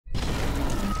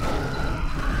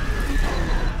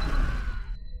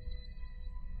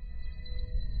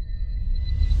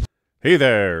Hey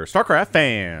there, StarCraft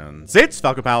fans! It's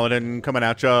Falcon Paladin coming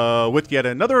at ya with yet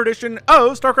another edition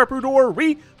of StarCraft Brood War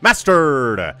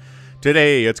Remastered!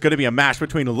 Today, it's going to be a match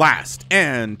between Last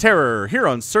and Terror here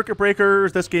on Circuit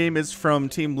Breakers. This game is from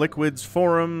Team Liquid's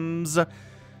forums.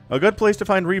 A good place to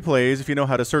find replays if you know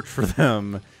how to search for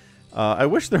them. I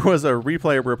wish there was a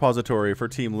replay repository for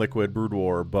Team Liquid Brood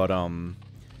War, but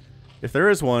if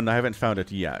there is one, I haven't found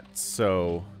it yet,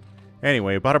 so...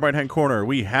 Anyway, bottom right-hand corner,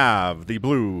 we have the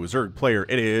blue Zerg player.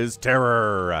 It is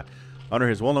Terror, under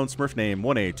his well-known Smurf name,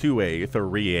 1A, 2A,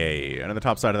 3A. And on the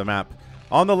top side of the map,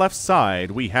 on the left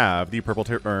side, we have the purple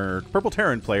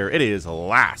Terran player. It is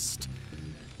Last.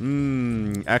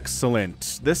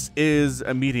 Excellent. This is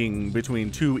a meeting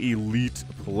between two elite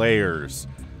players.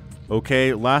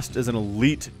 Okay, Last is an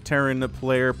elite Terran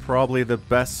player, probably the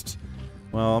best,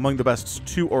 well, among the best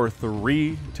 2 or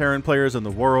 3 Terran players in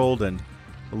the world, and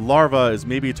Larva is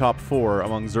maybe top 4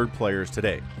 among Zerg players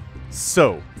today.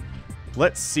 So,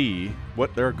 let's see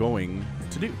what they're going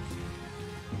to do.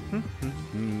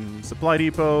 Supply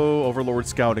depot, Overlord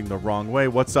scouting the wrong way.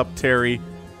 What's up, Terry?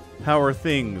 How are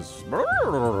things?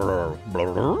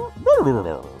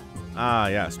 Ah,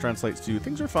 yes, translates to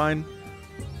things are fine.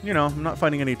 You know, I'm not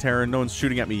finding any Terran. No one's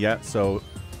shooting at me yet, so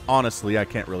honestly, I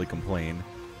can't really complain.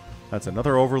 That's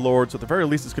another Overlord, so at the very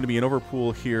least it's going to be an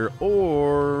Overpool here,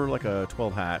 or like a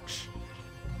 12 hatch.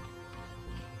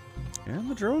 And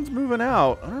the drone's moving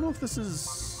out. I don't know if this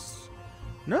is...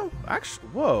 No, actually,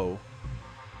 whoa.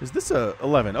 Is this a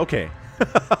 11? Okay.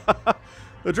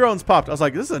 The drone's popped. I was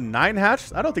like, this is a 9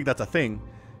 hatch? I don't think that's a thing.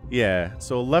 Yeah,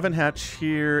 so 11 hatch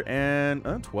here,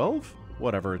 and 12?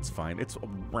 Whatever, it's fine. It's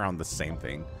around the same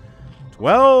thing.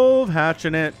 12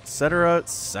 hatching it, etc.,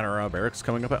 etc. Barracks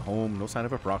coming up at home. No sign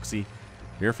of a proxy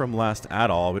here from Last at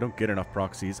all. We don't get enough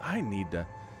proxies. I need to...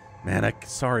 Man,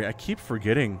 sorry, I keep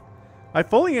forgetting. I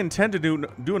fully intend to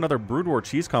do another Brood War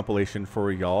cheese compilation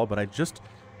for y'all, but I just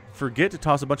forget to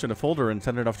toss a bunch in a folder and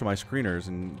send it off to my screeners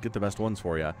and get the best ones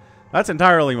for you. That's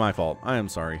entirely my fault. I am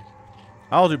sorry.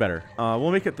 I'll do better.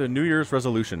 We'll make it the New Year's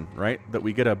resolution, right? That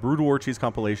we get a Brood War cheese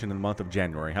compilation in the month of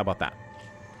January. How about that?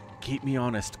 Keep me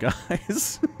honest,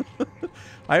 guys.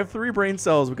 I have 3 brain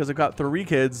cells because I've got 3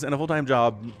 kids and a full-time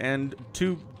job and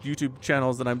 2 YouTube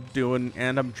channels that I'm doing,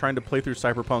 and I'm trying to play through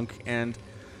Cyberpunk, and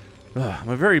I'm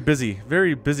a very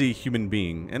busy human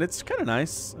being, and it's kind of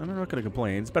nice. I'm not going to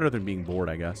complain. It's better than being bored,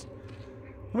 I guess.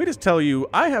 Let me just tell you,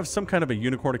 I have some kind of a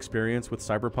unicorn experience with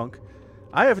Cyberpunk.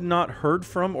 I have not heard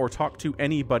from or talked to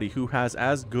anybody who has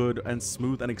as good and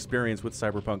smooth an experience with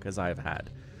Cyberpunk as I have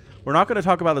had. We're not going to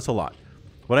talk about this a lot.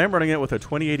 But I am running it with a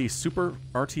 2080 Super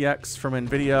RTX from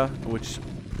NVIDIA, which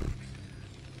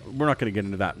we're not going to get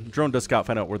into that. Drone does scout,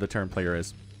 find out where the Terran player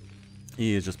is.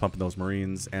 He is just pumping those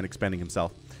Marines and expanding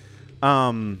himself.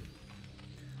 But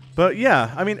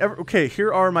yeah, I mean, okay,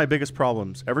 here are my biggest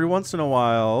problems. Every once in a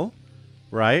while,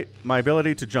 right, my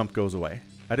ability to jump goes away.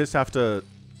 I just have to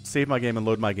save my game and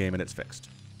load my game and it's fixed.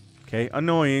 Okay,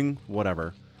 annoying,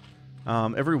 whatever.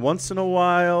 Every once in a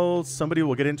while, somebody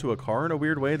will get into a car in a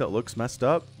weird way that looks messed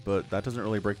up, but that doesn't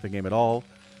really break the game at all.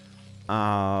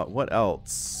 What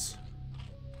else?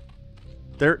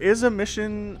 There is a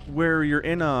mission where you're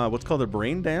in what's called a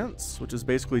brain dance, which is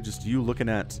basically just you looking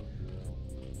at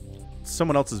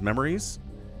someone else's memories.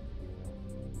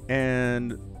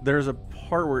 And there's a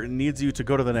part where it needs you to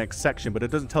go to the next section, but it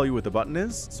doesn't tell you what the button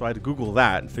is, so I had to Google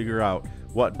that and figure out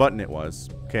what button it was.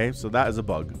 Okay, so that is a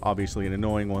bug, obviously an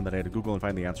annoying one that I had to Google and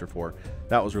find the answer for.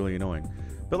 That was really annoying.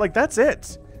 But like, that's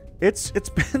it. It's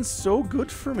been so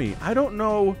good for me. I don't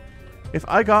know if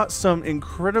I got some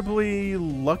incredibly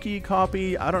lucky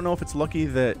copy. I don't know if it's lucky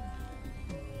that,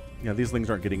 you know, these things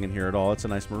aren't getting in here at all. It's a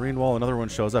nice marine wall. Another one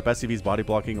shows up. SCV's body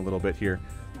blocking a little bit here.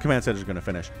 Command center's going to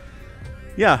finish.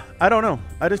 Yeah, I don't know.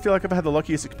 I just feel like I've had the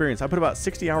luckiest experience. I put about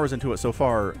 60 hours into it so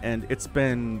far, and it's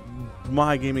been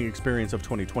my gaming experience of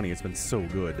 2020. It's been so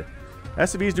good.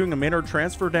 SCV is doing a Maynard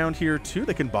transfer down here, too.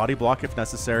 They can body block if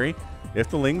necessary. If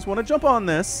the Lings want to jump on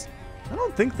this. I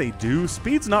don't think they do.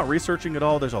 Speed's not researching at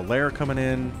all. There's a lair coming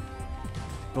in.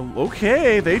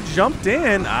 Okay, they jumped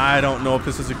in. I don't know if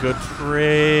this is a good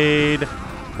trade.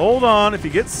 Hold on. If you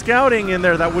get scouting in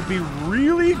there, that would be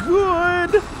really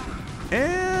good.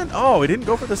 And, oh, he didn't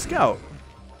go for the scout.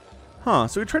 Huh,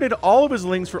 so he traded all of his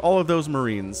Lings for all of those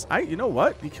Marines. You know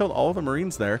what? He killed all of the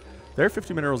Marines there. They're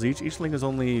 50 minerals each. Each Ling is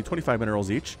only 25 minerals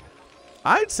each.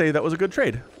 I'd say that was a good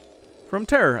trade from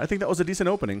Terror. I think that was a decent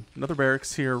opening. Another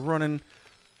barracks here running.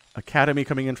 Academy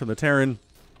coming in from the Terran.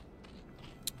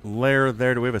 Lair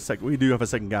there. Do we have a second? We do have a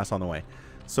second gas on the way.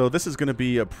 So this is going to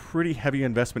be a pretty heavy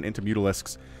investment into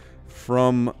Mutalisks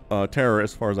from Terror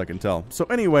as far as I can tell. So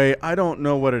anyway, I don't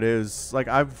know what it is. Like,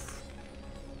 I've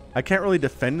I can't really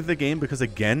defend the game because,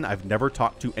 again, I've never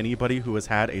talked to anybody who has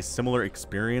had a similar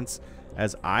experience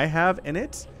as I have in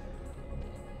it.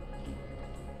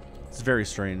 It's very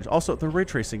strange. Also, the ray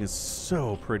tracing is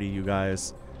so pretty, you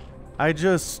guys.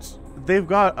 They've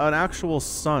got an actual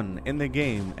sun in the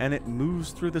game, and it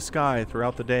moves through the sky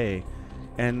throughout the day.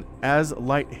 And as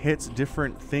light hits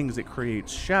different things, it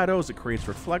creates shadows, it creates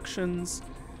reflections.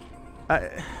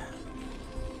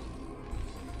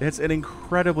 It's an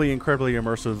incredibly, incredibly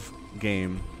immersive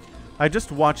game. I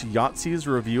just watched Yahtzee's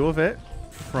review of it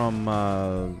from,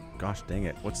 gosh dang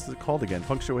it, what's it called again?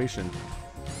 Punctuation.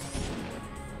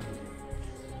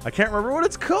 I can't remember what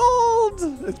it's called.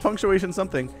 It's Punctuation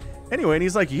something. Anyway, and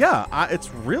he's like, yeah, it's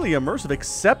really immersive,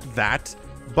 except that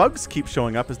bugs keep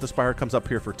showing up as the Spire comes up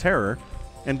here for terror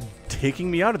and taking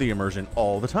me out of the immersion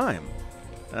all the time.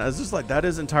 It's just like, that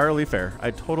is entirely fair.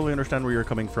 I totally understand where you're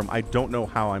coming from. I don't know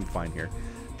how I'm fine here.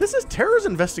 Terror's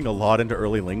investing a lot into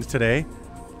early Lings today.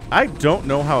 I don't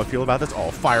know how I feel about this.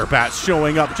 Oh, Firebat's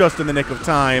showing up just in the nick of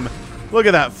time. Look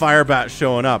at that Firebat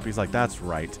showing up. He's like, that's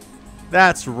right.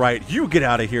 That's right. You get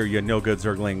out of here, you no-good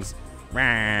Zerglings.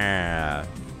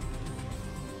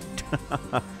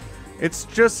 It's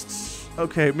just,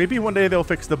 okay, maybe one day they'll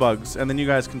fix the bugs, and then you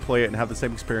guys can play it and have the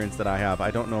same experience that I have.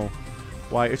 I don't know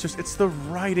why. It's the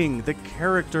writing, the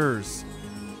characters.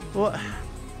 Well,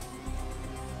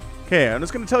 okay, I'm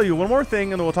just going to tell you one more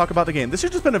thing, and then we'll talk about the game. This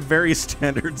has just been a very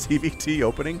standard ZVT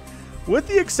opening, with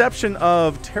the exception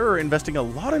of Terror investing a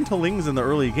lot into Lings in the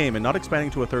early game and not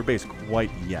expanding to a third base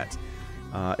quite yet.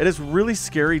 It is really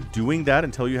scary doing that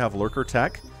until you have Lurker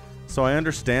tech, so I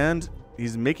understand.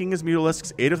 He's making his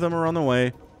Mutalisks. 8 of them are on the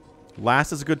way.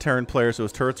 Last is a good Terran player, so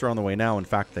his turrets are on the way now. In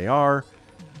fact, they are.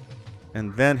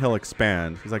 And then he'll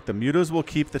expand. He's like, the Mutas will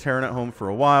keep the Terran at home for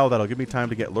a while. That'll give me time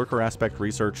to get Lurker aspect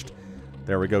researched.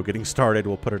 There we go, getting started.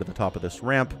 We'll put it at the top of this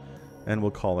ramp, and we'll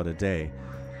call it a day.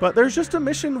 But there's just a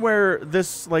mission where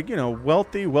this, like, you know,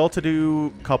 wealthy,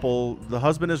 well-to-do couple, the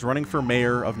husband is running for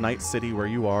mayor of Night City, where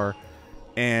you are,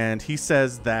 and he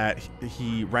says that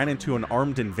he ran into an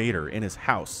armed invader in his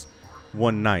house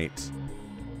one night,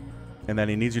 and then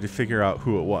he needs you to figure out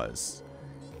who it was.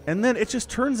 And then it just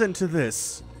turns into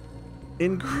this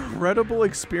incredible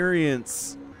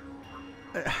experience.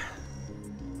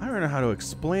 I don't know how to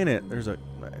explain it. There's a...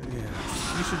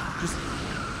 yeah, you should just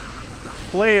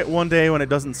play it one day when it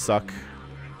doesn't suck.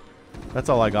 That's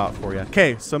all I got for you.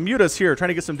 Okay, so Muta's here trying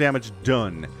to get some damage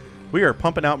done. We are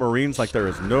pumping out Marines like there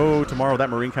is no tomorrow. That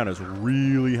Marine count is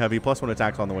really heavy. +1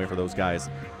 attacks on the way for those guys.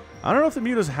 I don't know if the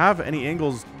Mutas have any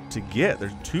angles to get.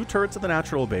 There's 2 turrets at the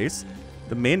natural base.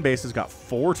 The main base has got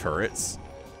 4 turrets.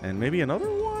 And maybe another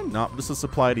one? No, this is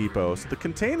supply depot. So the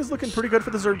contain is looking pretty good for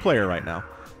the Zerg player right now.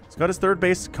 He's got his third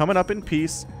base coming up in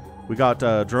peace. We got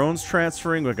drones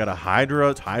transferring. We've got a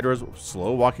Hydra. Hydra's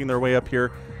slow walking their way up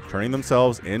here, turning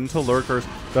themselves into Lurkers.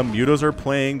 The Mutas are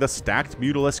playing the stacked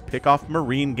Mutalisk pick-off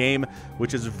Marine game,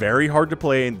 which is very hard to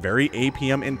play and very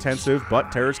APM intensive,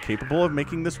 but Terror's capable of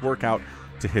making this work out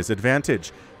to his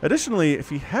advantage. Additionally, if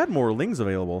he had more Lings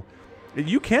available,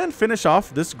 you can finish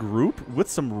off this group with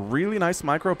some really nice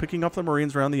micro, picking up the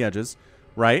Marines around the edges,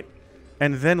 right?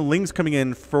 And then Lings coming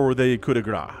in for the coup de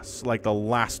grace, like the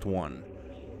last one.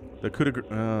 The coup de grace,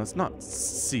 it's not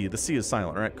C. The C is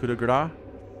silent, right? Coup de grace,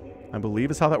 I believe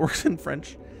is how that works in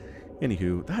French.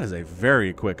 Anywho, that is a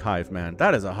very quick hive, man.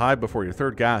 That is a hive before your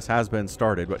third gas has been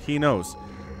started, but he knows.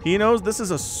 He knows this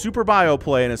is a super bio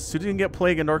play, and as soon as you can get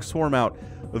Plague and Dark Swarm out,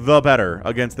 the better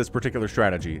against this particular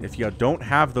strategy. If you don't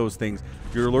have those things,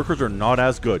 your Lurkers are not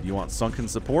as good. You want Sunken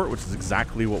Support, which is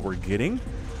exactly what we're getting.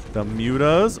 The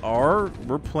Mutas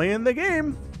we're playing the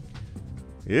game.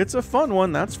 It's a fun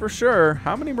one, that's for sure.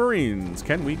 How many Marines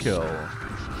can we kill?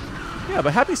 Yeah,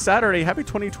 but happy Saturday, happy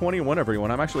 2021,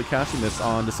 everyone. I'm actually casting this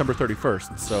on December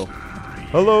 31st, so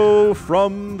hello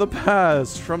from the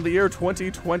past, from the year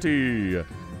 2020.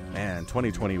 Man,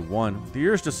 2021. The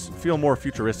years just feel more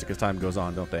futuristic as time goes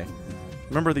on, don't they?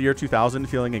 Remember the year 2000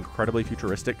 feeling incredibly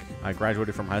futuristic? I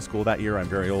graduated from high school that year. I'm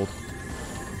very old.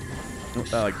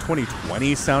 Like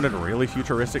 2020 sounded really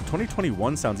futuristic.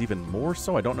 2021 sounds even more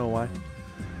so. I don't know why.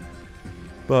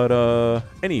 But,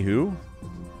 anywho.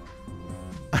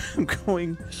 I'm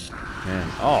going...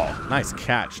 Man, oh, nice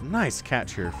catch. Nice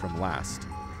catch here from last.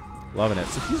 Loving it.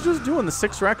 So he's just doing the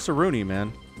 6 racks of Rooney,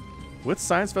 man. With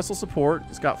Science Vessel support.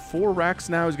 He's got 4 racks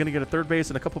now. He's going to get a third base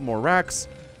and a couple more racks.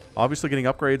 Obviously getting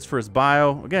upgrades for his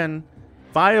bio. Again,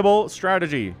 viable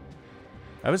strategy.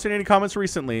 I haven't seen any comments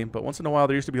recently, but once in a while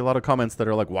there used to be a lot of comments that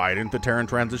are like, why didn't the Terran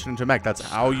transition into mech? That's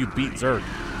how you beat Zerg.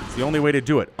 It's the only way to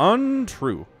do it.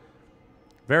 Untrue.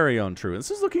 Very untrue. This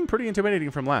is looking pretty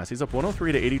intimidating from last. He's up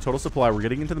 103 to 80 total supply. We're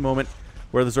getting into the moment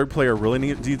where the Zerg player really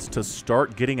needs to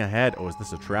start getting ahead. Oh, is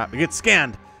this a trap? It gets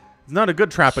scanned. It's not a good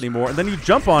trap anymore. And then you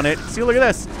jump on it. See, look at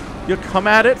this. You come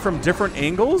at it from different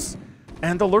angles,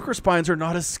 and the lurker spines are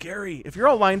not as scary. If you're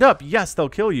all lined up, yes, they'll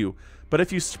kill you. But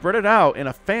if you spread it out in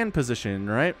a fan position,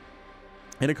 right,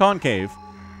 in a concave,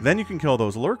 then you can kill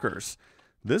those lurkers.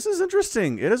 This is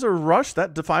interesting. It is a rush.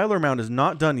 That Defiler Mound is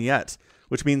not done yet,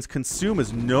 which means Consume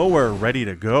is nowhere ready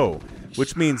to go,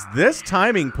 which means this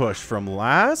timing push from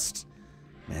last...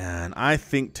 Man, I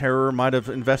think Terror might have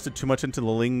invested too much into the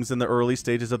Lings in the early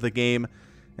stages of the game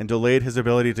and delayed his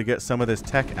ability to get some of this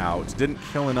tech out. Didn't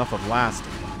kill enough of last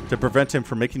to prevent him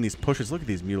from making these pushes. Look at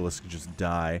these Mutalisks just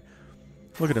die.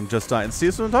 Look at him just die. And see,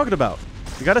 that's what I'm talking about.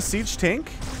 You got a Siege Tank.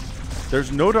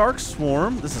 There's no Dark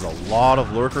Swarm. This is a lot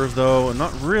of Lurkers, though, and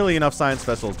not really enough Science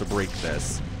Vessels to break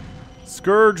this.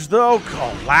 Scourge, though.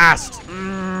 Oh, last.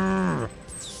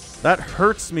 That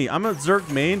hurts me. I'm a Zerg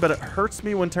main, but it hurts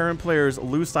me when Terran players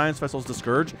lose Science Vessels to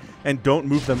Scourge and don't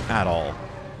move them at all.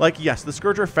 Like, yes, the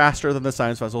Scourge are faster than the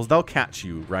Science Vessels. They'll catch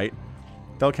you, right?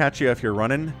 They'll catch you if you're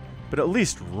running, but at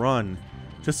least run.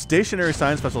 Just stationary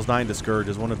Science Vessels dying to Scourge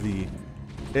is one of the...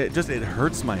 It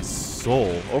hurts my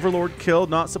soul. Overlord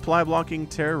killed, not supply blocking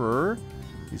Terror.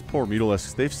 These poor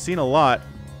Mutalisks, they've seen a lot.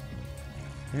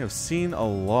 They have seen a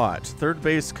lot. Third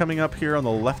base coming up here on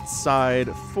the left side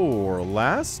for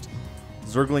last.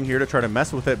 Zergling here to try to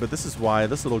mess with it, but this is why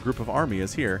this little group of army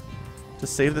is here. To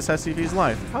save this SCV's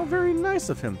life. How very nice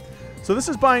of him. So this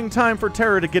is buying time for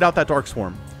Terror to get out that Dark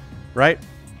Swarm. Right?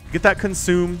 Get that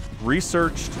Consume.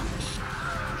 Researched.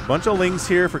 Bunch of Lings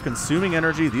here for consuming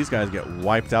energy. These guys get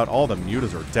wiped out. All the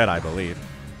Mutas are dead, I believe.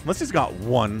 Unless he's got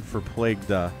one for plagued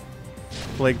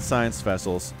Science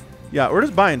Vessels. Yeah, we're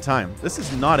just buying time. This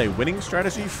is not a winning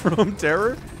strategy from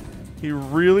Terror. He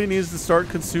really needs to start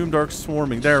Consume Dark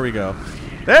Swarming. There we go.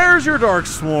 There's your Dark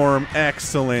Swarm.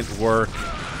 Excellent work.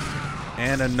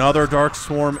 And another Dark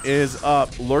Swarm is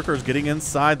up. Lurkers getting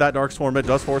inside that Dark Swarm. It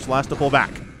does force Last to pull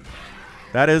back.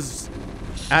 That is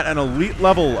at an elite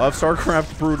level of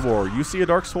StarCraft Brood War. You see a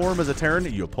Dark Swarm as a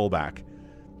Terran, you pull back.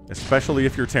 Especially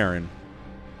if you're Terran.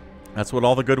 That's what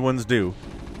all the good ones do.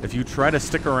 If you try to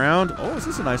stick around... Oh, this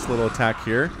is a nice little attack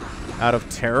here. Out of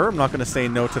Terror. I'm not going to say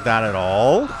no to that at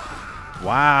all.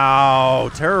 Wow.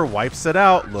 Terror wipes it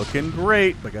out. Looking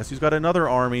great. But guess who's got another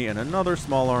army and another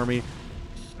small army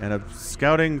and a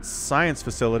scouting science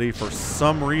facility for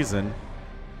some reason.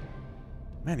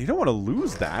 Man, you don't want to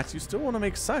lose that. You still want to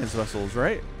make science vessels,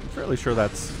 right? I'm fairly sure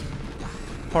that's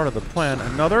part of the plan.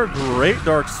 Another great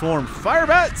Dark Swarm. Fire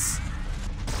bats!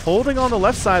 Holding on the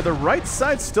left side. The right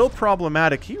side's still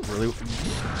problematic. He really...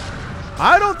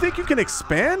 I don't think you can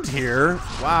expand here.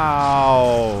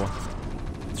 Wow.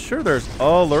 Sure, there's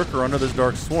a lurker under this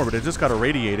Dark Swarm, but it just got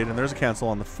irradiated, and there's a cancel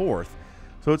on the fourth.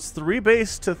 So it's 3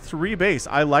 base to 3 base.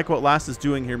 I like what Last is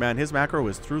doing here, man. His macro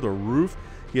is through the roof.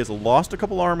 He has lost a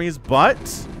couple armies, but...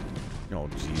 Oh,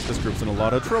 geez. This group's in a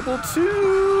lot of trouble,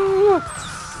 too.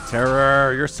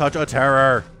 Terror. You're such a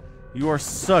terror. You are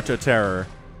such a terror.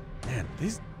 Man,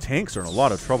 these tanks are in a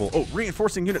lot of trouble. Oh,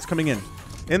 reinforcing units coming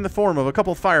in the form of a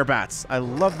couple fire bats. I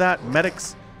love that.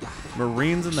 Medics,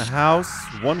 Marines in the house.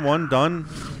 1-1 done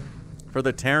for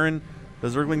the Terran. The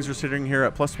Zerglings are sitting here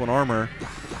at +1 armor.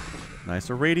 Nice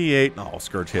irradiate. Oh,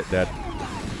 Scourge hit dead.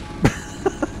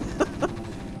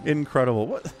 Incredible.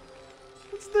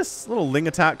 What's this little Ling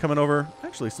attack coming over?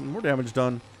 Actually, some more damage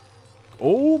done.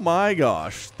 Oh my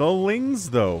gosh. The Lings,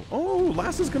 though. Oh,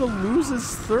 Last is going to lose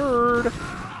his third.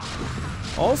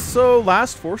 Also,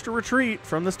 Last forced to retreat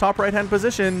from this top right-hand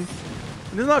position.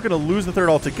 And he's not going to lose the third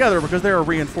altogether because there are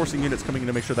reinforcing units coming in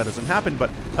to make sure that doesn't happen. But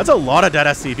that's a lot of dead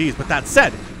SCVs. But that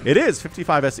said, it is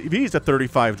 55 SCVs to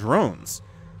 35 drones.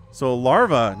 So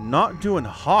Larva not doing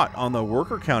hot on the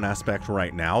worker count aspect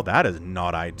right now. That is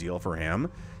not ideal for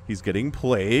him. He's getting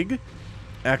Plague.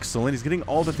 Excellent. He's getting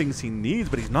all the things he needs,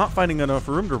 but he's not finding enough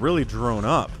room to really drone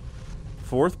up.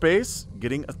 Fourth base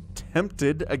getting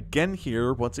attempted again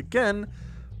here. Once again,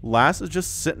 Last is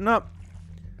just sitting up.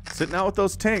 Sitting out with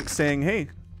those tanks saying, hey,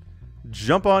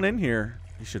 jump on in here.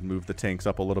 He should move the tanks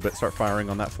up a little bit, start firing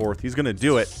on that fourth. He's going to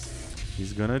do it.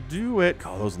 He's going to do it.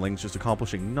 Oh, those Lings just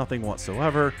accomplishing nothing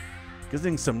whatsoever.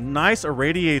 Getting some nice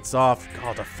irradiates off.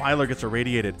 God, the Filer gets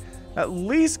irradiated. At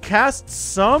least cast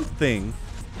something.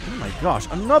 Oh my gosh,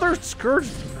 another Scourge.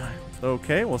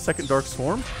 Okay, well, second Dark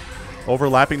Swarm.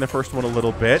 Overlapping the first one a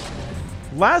little bit.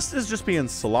 Last is just being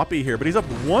sloppy here, but he's up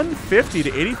 150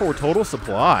 to 84 total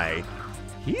supply.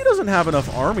 He doesn't have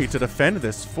enough army to defend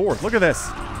this fourth. Look at this.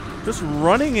 Just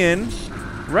running in,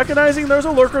 recognizing there's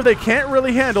a lurker they can't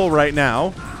really handle right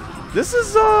now. This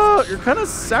is, you're kind of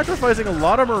sacrificing a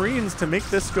lot of Marines to make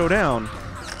this go down.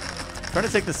 Trying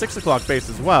to take the 6 o'clock base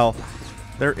as well.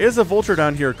 There is a vulture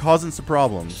down here causing some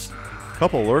problems. A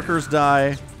couple lurkers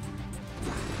die.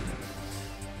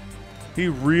 He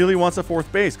really wants a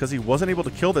 4th base because he wasn't able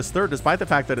to kill this 3rd despite the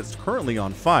fact that it's currently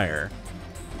on fire.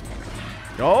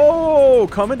 Oh,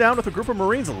 coming down with a group of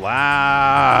Marines.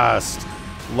 Last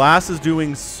is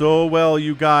doing so well,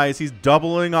 you guys. He's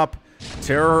doubling up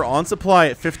Terror on supply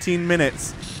at 15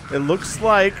 minutes. It looks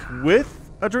like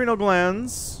with adrenal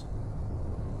glands,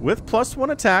 with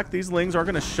 +1 attack, these Lings are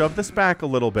going to shove this back a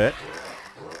little bit.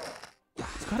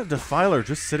 He's got a Defiler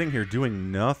just sitting here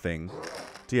doing nothing.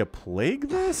 Do you plague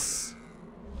this?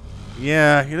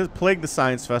 Yeah, he does plague the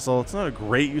Science Vessel. It's not a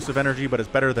great use of energy, but it's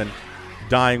better than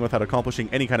dying without accomplishing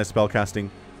any kind of spell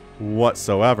casting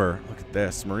whatsoever. Look at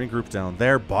this. Marine group down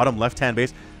there. Bottom left-hand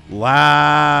base.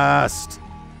 Last.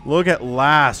 Look at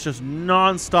Last. Just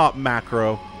non-stop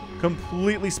macro.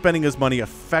 Completely spending his money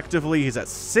effectively. He's at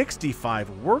 65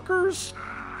 workers.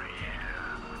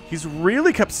 He's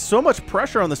really kept so much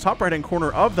pressure on this top right-hand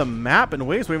corner of the map in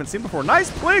ways we haven't seen before.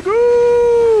 Nice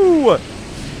Plague-oo!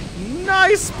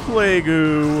 Nice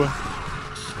Plague-oo!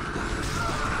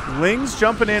 Lings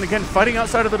jumping in. Again, fighting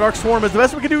outside of the Dark Swarm is the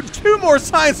best we can do. 2 more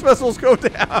Science Vessels go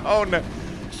down.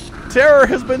 Terror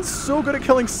has been so good at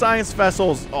killing Science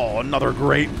Vessels. Oh, another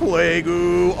great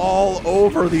Plague-oo all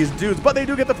over these dudes. But they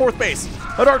do get the 4th base.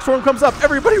 A Dark Swarm comes up.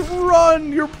 Everybody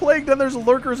run! You're plagued and there's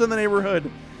lurkers in the neighborhood.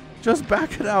 Just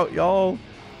back it out, y'all.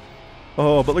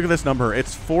 Oh, but look at this number.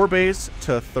 It's 4 base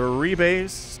to 3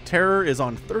 base. Terror is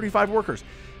on 35 workers.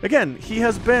 Again, he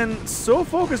has been so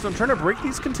focused on trying to break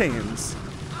these contains,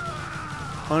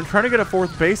 on trying to get a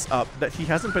 4th base up, that he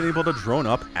hasn't been able to drone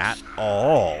up at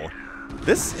all.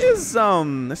 This is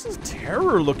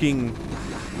Terror looking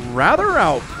rather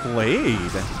outplayed.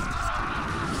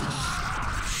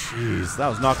 Jeez, that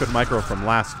was not good micro from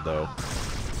Last, though.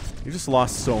 He just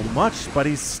lost so much, but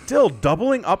he's still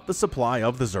doubling up the supply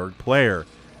of the Zerg player.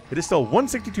 It is still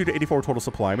 162 to 84 total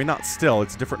supply. I mean, not still,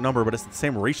 it's a different number, but it's the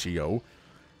same ratio.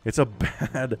 It's a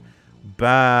bad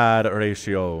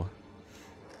ratio.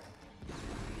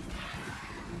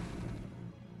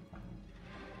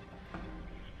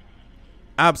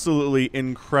 Absolutely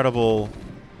incredible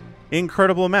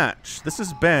match. This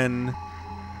has been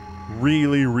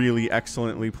really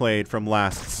excellently played from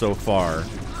Last so far.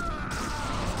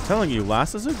 I'm telling you,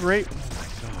 Last is a great... Oh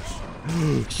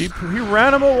my gosh. He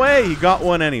ran him away. He got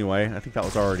one anyway. I think that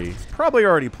was probably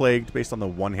already plagued based on the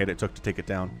 1 hit it took to take it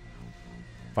down.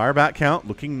 Firebat count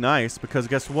looking nice because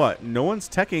guess what? No one's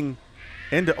teching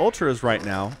into Ultras right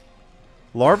now.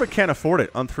 Larva can't afford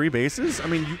it on 3 bases. I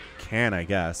mean, you can, I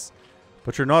guess.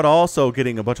 But you're not also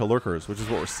getting a bunch of lurkers, which is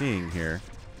what we're seeing here.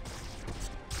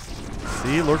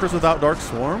 See, lurkers without Dark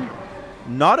Swarm?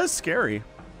 Not as scary.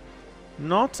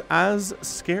 Not as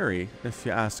scary, if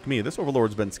you ask me. This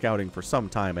Overlord's been scouting for some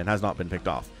time and has not been picked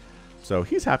off. So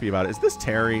he's happy about it. Is this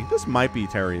Terry? This might be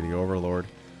Terry the Overlord.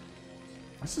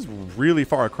 This is really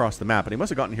far across the map, and he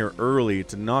must have gotten here early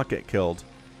to not get killed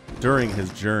during his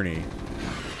journey.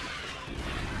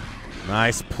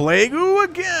 Nice Plague-oo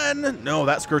again! No,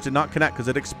 that skirt did not connect because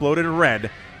it exploded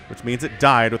red, which means it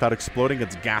died without exploding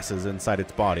its gases inside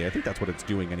its body. I think that's what it's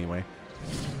doing anyway.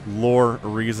 Lore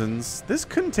reasons. This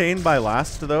contained by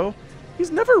Last, though, he's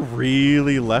never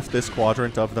really left this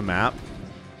quadrant of the map.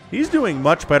 He's doing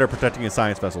much better protecting his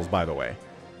Science Vessels, by the way.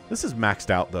 This is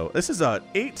maxed out, though. This is a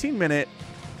 18-minute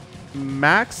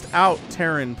maxed out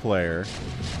Terran player.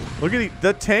 Look at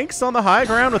the tanks on the high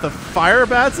ground with the fire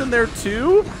bats in there,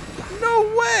 too?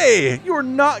 No way! You're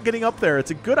not getting up there.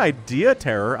 It's a good idea,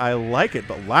 Terror. I like it,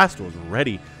 but Last was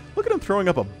ready. Look at him throwing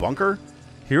up a bunker.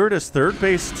 Here at his 3rd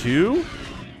base, too.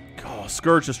 Oh,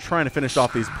 Scourge is trying to finish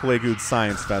off these Plague-ooed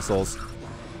Science Vessels.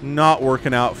 Not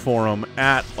working out for him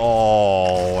at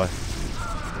all.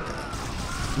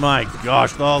 My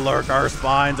gosh, the Lurker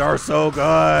spines are so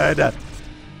good.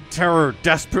 Terror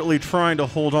desperately trying to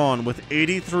hold on with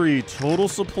 83 total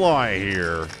supply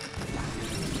here.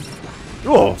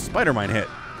 Oh, Spider Mine hit.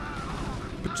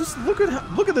 But just look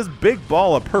at this big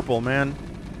ball of purple, man.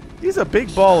 He's a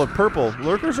big ball of purple.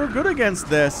 Lurkers are good against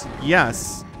this,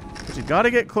 yes. But you got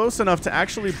to get close enough to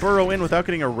actually burrow in without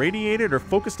getting irradiated or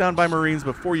focused down by Marines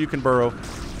before you can burrow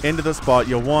into the spot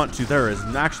you want to. There is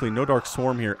actually no Dark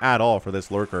Swarm here at all for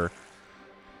this Lurker.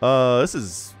 This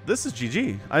is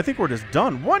GG. I think we're just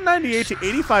done. 198 to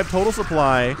 85 total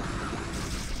supply.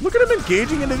 Look at him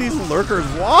engaging into these Lurkers.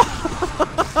 Why?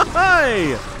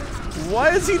 Why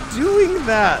is he doing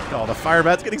that? Oh, the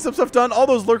Firebat's getting some stuff done. All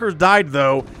those Lurkers died,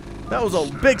 though. That was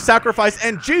a big sacrifice,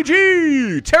 and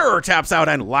GG! Terror taps out,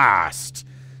 and Last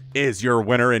is your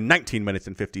winner in 19 minutes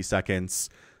and 50 seconds.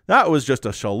 That was just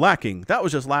a shellacking. That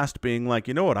was just Last being like,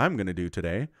 you know what I'm going to do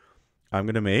today? I'm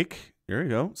going to make, here you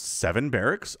go, 7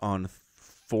 barracks on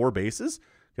 4 bases.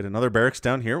 Get another barracks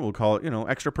down here. We'll call it,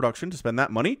 extra production to spend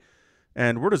that money.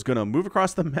 And we're just going to move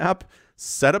across the map,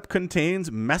 set up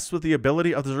contains, mess with the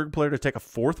ability of the Zerg player to take a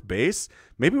 4th base.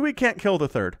 Maybe we can't kill the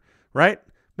 3rd, right?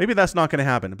 Maybe that's not going to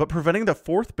happen. But preventing the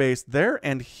 4th base there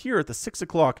and here at the 6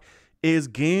 o'clock is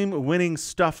game-winning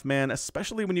stuff, man,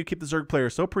 especially when you keep the Zerg player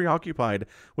so preoccupied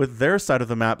with their side of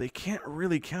the map, they can't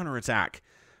really counterattack,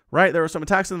 right? There were some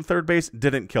attacks in the 3rd base,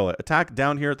 didn't kill it. Attack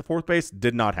down here at the 4th base,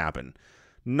 did not happen.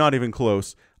 Not even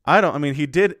close. He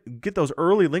did get those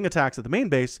early Ling attacks at the main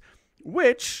base,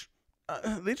 which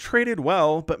they traded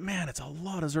well, but man, it's a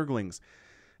lot of Zerglings.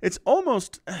 It's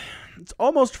almost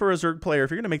for a Zerg player,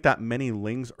 if you're going to make that many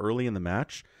Lings early in the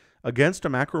match, against a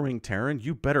macro ring Terran,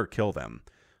 you better kill them.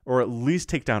 Or at least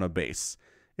take down a base.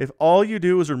 If all you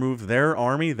do is remove their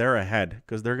army, they're ahead,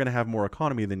 because they're going to have more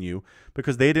economy than you,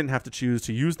 because they didn't have to choose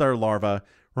to use their larva,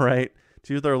 right?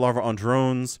 To use their larva on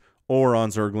drones or on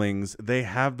Zerglings. They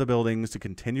have the buildings to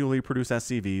continually produce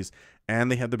SCVs,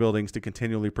 and they have the buildings to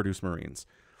continually produce Marines.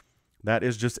 That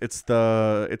is just, it's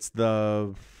the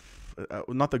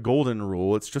not the golden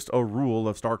rule, it's just a rule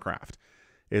of StarCraft,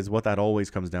 is what that always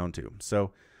comes down to.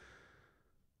 So,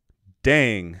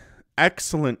 dang.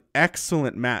 Excellent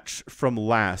match from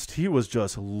Last. He was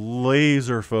just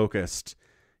laser focused.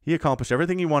 He accomplished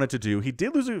everything he wanted to do. He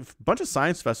did lose a bunch of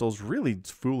science vessels really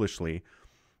foolishly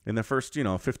in the first,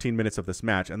 15 minutes of this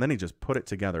match, and then he just put it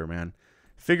together, man.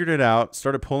 Figured it out,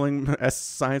 started pulling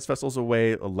science vessels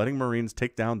away, letting Marines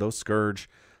take down those Scourge.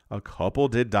 A couple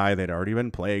did die. They'd already been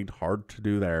plagued. Hard to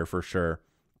do there for sure.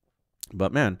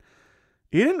 But man,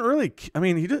 he didn't really,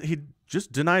 he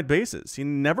just denied bases. He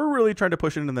never really tried to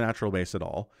push into the natural base at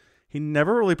all. He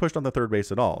never really pushed on the 3rd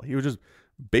base at all. He was just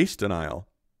base denial.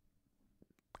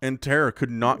 And Terra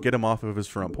could not get him off of his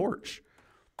front porch.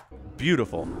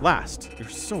 Beautiful. Last. You're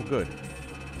so good.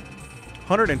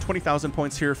 120,000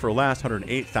 points here for Last.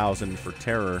 108,000 for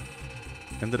Terror.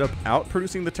 Ended up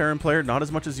outproducing the Terran player. Not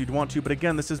as much as you'd want to. But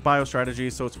again, this is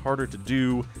biostrategy, so it's harder to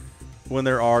do when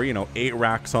there are, 8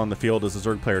 racks on the field as a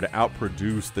Zerg player to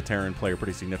outproduce the Terran player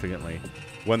pretty significantly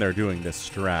when they're doing this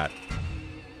strat.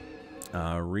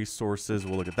 Resources,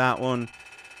 we'll look at that one.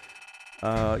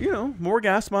 More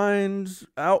gas mines,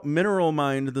 out mineral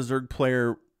mined the Zerg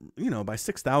player, by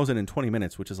 6,000 in 20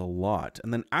 minutes, which is a lot.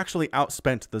 And then actually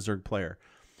outspent the Zerg player,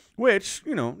 which,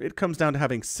 it comes down to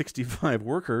having 65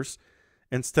 workers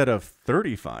instead of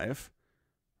 35,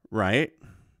 right?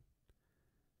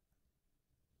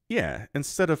 Yeah,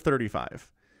 instead of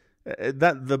 35.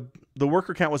 The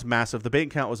worker count was massive. The bait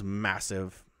count was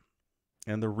massive.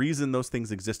 And the reason those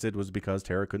things existed was because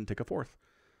Terra couldn't take a 4th,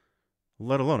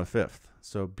 let alone a 5th.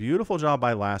 So beautiful job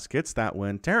by Last. Gets that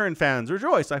win. Terran fans,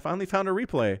 rejoice. I finally found a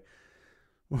replay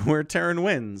where Terran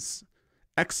wins.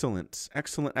 Excellent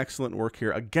work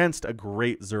here against a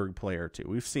great Zerg player too.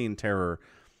 We've seen Terror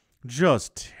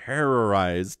just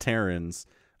terrorize Terrans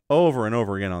over and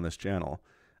over again on this channel.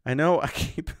 I know I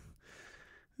keep...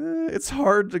 it's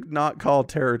hard to not call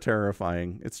Terror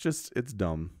terrifying. It's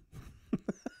dumb.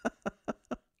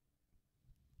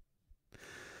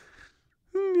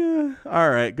 Yeah. All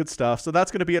right, good stuff. So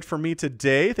that's going to be it for me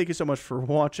today. Thank you so much for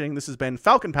watching. This has been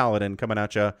Falcon Paladin coming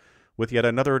at you with yet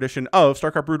another edition of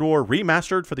StarCraft Brood War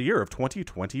Remastered for the year of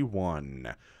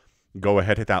 2021. Go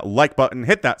ahead, hit that like button,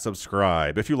 hit that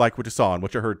subscribe. If you like what you saw and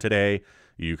what you heard today,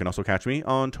 you can also catch me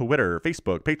on Twitter,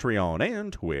 Facebook, Patreon,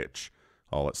 and Twitch,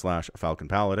 all at /Falcon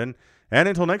Paladin. And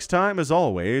until next time, as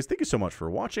always, thank you so much for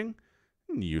watching.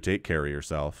 You take care of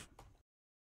yourself.